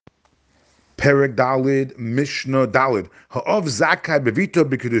Perek Dalid, Mishnah Dalid. Ha'ov Zakai Bevito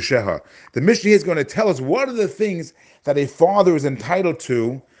B'Kedusheha. The Mishnah is going to tell us what are the things that a father is entitled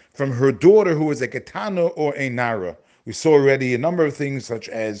to from her daughter who is a Ketana or a Nara. We saw already a number of things such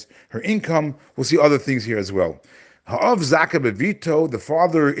as her income. We'll see other things here as well. Ha'av Zaka Bevito, the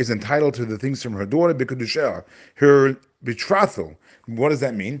father is entitled to the things from her daughter, B'Kedusheha, her betrothal. What does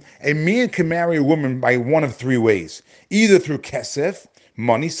that mean? A man can marry a woman by one of three ways. Either through kesef,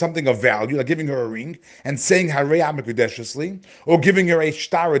 money, something of value, like giving her a ring and saying Harei Amikudeshesli, or giving her a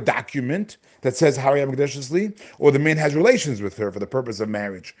shtar, a document that says Harei Amikudeshesli, or the man has relations with her for the purpose of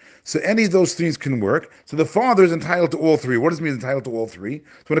marriage. So any of those things can work. So the father is entitled to all three. What does it mean entitled to all three?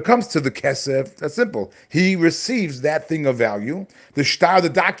 So when it comes to the kesef, that's simple. He receives that thing of value. The shtar, the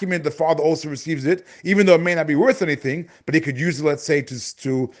document, the father also receives it, even though it may not be worth anything, but he could use it, let's say,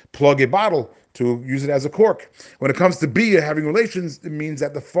 to plug a bottle, to use it as a cork. When it comes to bia, having relations, it means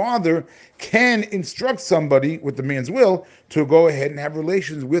that the father can instruct somebody with the man's will to go ahead and have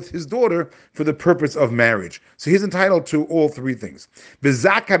relations with his daughter for the purpose of marriage. So he's entitled to all three things.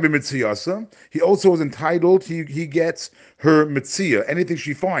 Bezaka b'mitziyasa, he also is entitled, he gets her mitziyah, anything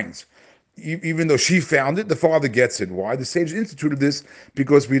she finds. Even though she found it, the father gets it. Why? The sages instituted this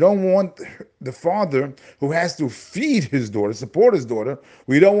because we don't want the father who has to feed his daughter, support his daughter,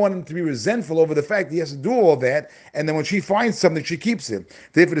 we don't want him to be resentful over the fact that he has to do all that, and then when she finds something, she keeps it.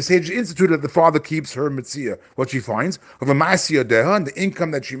 Therefore, the sages instituted that the father keeps her mitzvah, what she finds, of a masiyah deha, and the income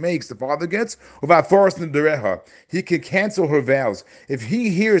that she makes, the father gets, of a forest and dereha. He can cancel her vows. If he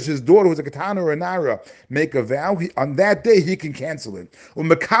hears his daughter, who's a katana or a nara, make a vow, on that day he can cancel it.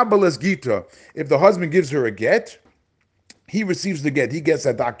 Gita, if the husband gives her a get, he receives the get. He gets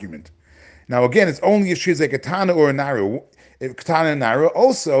that document. Now, again, it's only if she's a katana or a nara. If katana and nara,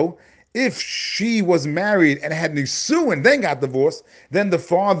 also, if she was married and had nisuin and then got divorced, then the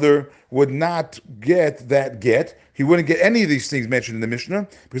father would not get that get. He wouldn't get any of these things mentioned in the Mishnah,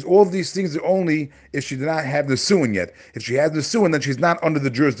 because all of these things are only if she did not have nisuin yet. If she has nisuin, then she's not under the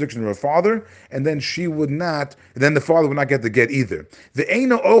jurisdiction of her father, and then she would not, then the father would not get the get either. The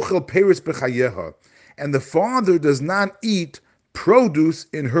eino ochel peris bechayeha, and the father does not eat produce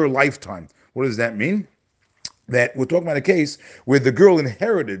in her lifetime. What does that mean? That we're talking about a case where the girl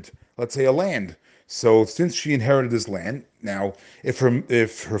inherited, let's say, a land. So since she inherited this land, now if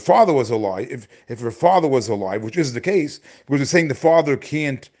her father was alive, if her father was alive, which is the case, because we're saying the father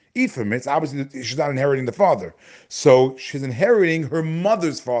can't eat from it, it's obviously she's not inheriting the father. So she's inheriting her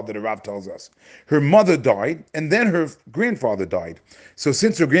mother's father, the Rav tells us. Her mother died, and then her grandfather died. So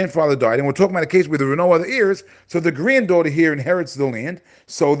since her grandfather died, and we're talking about a case where there were no other heirs, so the granddaughter here inherits the land.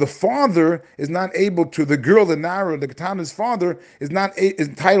 So the father is not able to, the girl, the Nara, the Katana's father, is not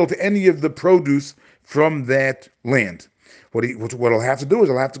entitled to any of the produce from that land. What he'll have to do is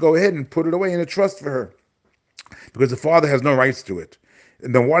he'll have to go ahead and put it away in a trust for her, because the father has no rights to it.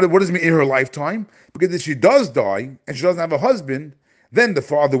 And then what does it mean in her lifetime? Because if she does die and she doesn't have a husband, then the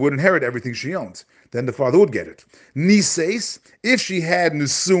father would inherit everything she owns. Then the father would get it. Nises, if she had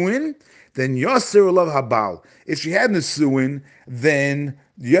Nisuin, then Yasser Olav Habal. If she had Nisuin, then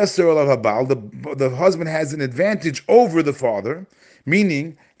Yasser Olav Habal, the husband has an advantage over the father,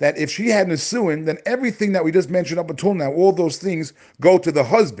 meaning that if she had Nisuin, then everything that we just mentioned up until now, all those things go to the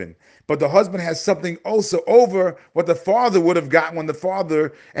husband. But the husband has something also over what the father would have gotten when the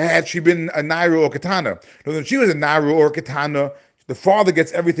father, had she been a Naira or Katana. So if she was a Naira or Katana, the father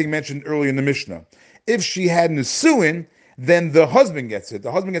gets everything mentioned earlier in the Mishnah. If she had Nisuin, then the husband gets it.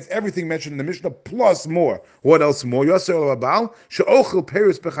 The husband gets everything mentioned in the Mishnah plus more. What else more? That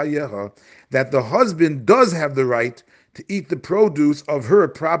the husband does have the right to eat the produce of her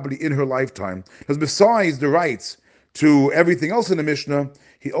property in her lifetime. Because besides the rights to everything else in the Mishnah,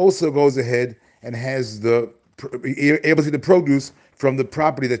 he also goes ahead and has able to see the produce from the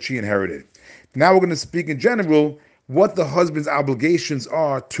property that she inherited. Now we're going to speak in general what the husband's obligations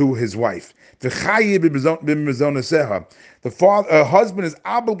are to his wife. The husband is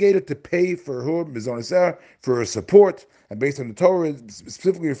obligated to pay for her mizonaseha, for her support, and based on the Torah, it's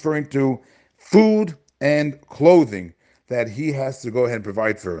specifically referring to food and clothing that he has to go ahead and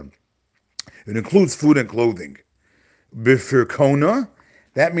provide for him. It includes food and clothing. Bifirkona,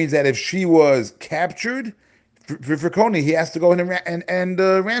 that means that if she was captured, Bifirkona, he has to go ahead and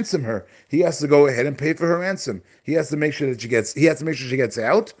ransom her. He has to go ahead and pay for her ransom. He has to make sure that she gets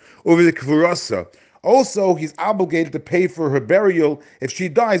out. Over the Kvurasa. Also, he's obligated to pay for her burial if she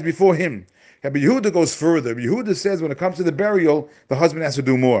dies before him. Rabbi Yehuda goes further. Rabbi Yehuda says when it comes to the burial, the husband has to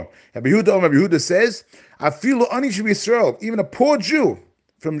do more. Rabbi Yehuda says, "Afilu ani Yisrael, even a poor Jew,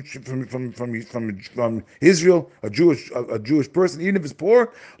 from Israel, a Jewish person, even if it's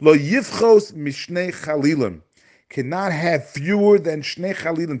poor, lo yifchos mishnei chalilim, cannot have fewer than shnei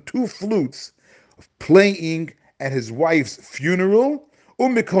chalilim, 2 flutes, playing at his wife's funeral.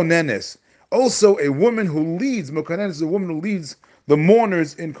 Umikonenes, also a woman who leads. Mikonenes is a woman who leads the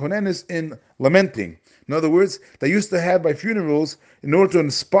mourners in konenes, in lamenting. In other words, they used to have by funerals, in order to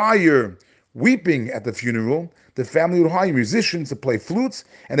inspire weeping at the funeral, the family would hire musicians to play flutes,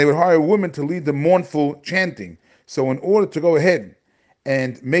 and they would hire women to lead the mournful chanting. So in order to go ahead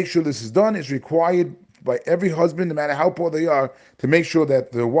and make sure this is done, it's required by every husband, no matter how poor they are, to make sure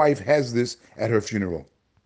that the wife has this at her funeral.